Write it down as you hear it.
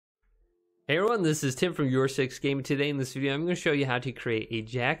Hey everyone, this is Tim from YourSixGaming. Today in this video, I'm going to show you how to create a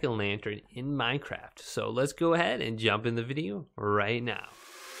jack-o'-lantern in Minecraft. So let's go ahead and jump in the video right now.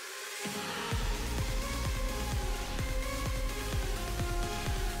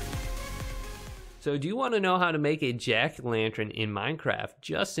 So do you want to know how to make a jack-o'-lantern in Minecraft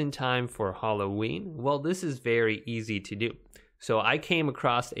just in time for Halloween? Well, this is very easy to do. So I came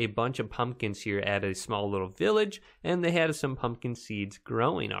across a bunch of pumpkins here at a small little village, and they had some pumpkin seeds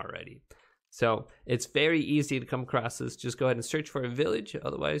growing already. So it's very easy to come across this. Just go ahead and search for a village,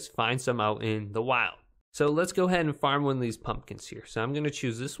 otherwise find some out in the wild. So let's go ahead and farm one of these pumpkins here. So I'm going to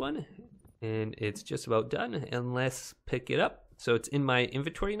choose this one, and it's just about done, and let's pick it up. So it's in my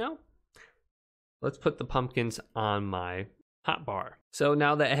inventory now. Let's put the pumpkins on my hotbar. So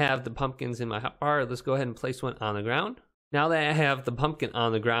now that I have the pumpkins in my hotbar, let's go ahead and place one on the ground. Now that I have the pumpkin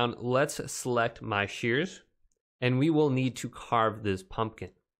on the ground, let's select my shears, and we will need to carve this pumpkin.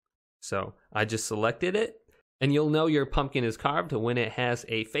 So I just selected it, and you'll know your pumpkin is carved when it has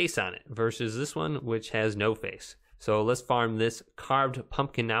a face on it versus this one which has no face. So let's farm this carved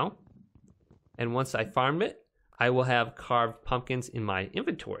pumpkin now. And once I farm it, I will have carved pumpkins in my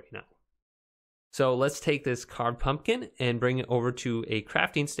inventory now. So let's take this carved pumpkin and bring it over to a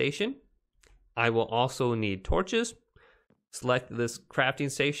crafting station. I will also need torches. Select this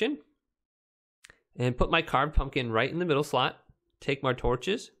crafting station and put my carved pumpkin right in the middle slot. Take my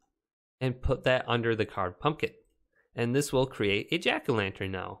torches and put that under the carved pumpkin. And this will create a jack-o'-lantern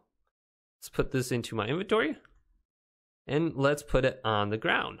now. Let's put this into my inventory and let's put it on the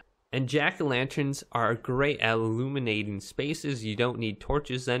ground. And jack-o'-lanterns are great at illuminating spaces. You don't need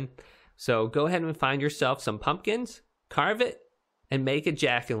torches then. So go ahead and find yourself some pumpkins, carve it, and make a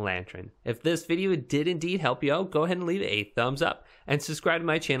jack-o'-lantern. If this video did indeed help you out, go ahead and leave it a thumbs up and subscribe to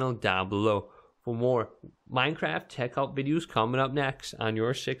my channel down below for more Minecraft tech help videos coming up next on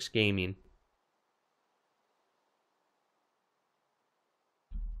YourSixGaming.